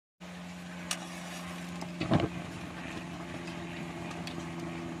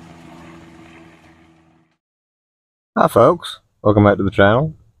Hi folks, welcome back to the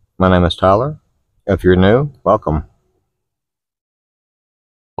channel. My name is Tyler. If you're new, welcome.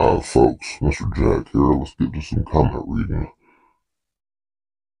 Hi folks, Mr. Jack here. Let's get to some comment reading.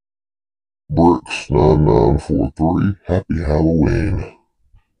 Bricks9943, Happy Halloween.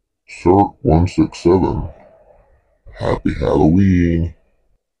 Cert167, Happy Halloween.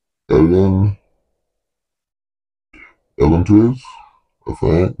 Ellen Tiz, I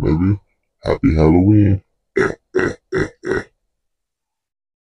think, maybe. Happy Halloween.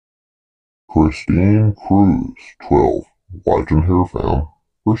 Christine Cruz, 12, watching here, fam.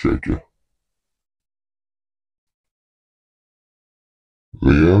 Appreciate you.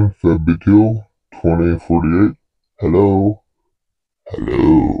 Leanne Fabitil, 2048, hello.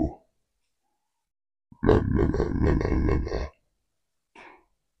 Hello. La la la la la la la.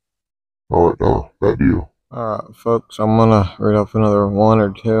 Alright, now, back to you. Alright folks, I'm gonna read off another one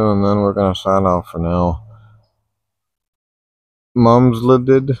or two and then we're gonna sign off for now.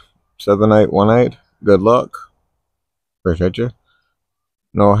 Mumslidded 7818, good luck. Appreciate you.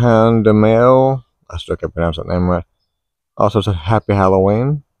 Nohan DeMeo, I still can't pronounce that name right. Also said Happy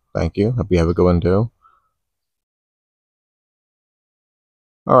Halloween. Thank you. Hope you have a good one too.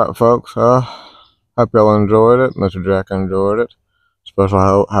 Alright folks, hope y'all enjoyed it. Mr. Jack enjoyed it.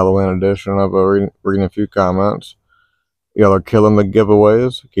 Special Halloween edition of reading a few comments. Y'all are killing the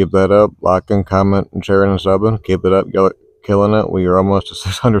giveaways. Keep that up. Liking, comment, and sharing and subbing. Keep it up. Y'all are killing it. We are almost to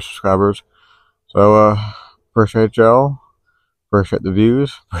 600 subscribers. So, appreciate y'all. Appreciate the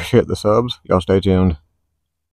views. Appreciate the subs. Y'all stay tuned.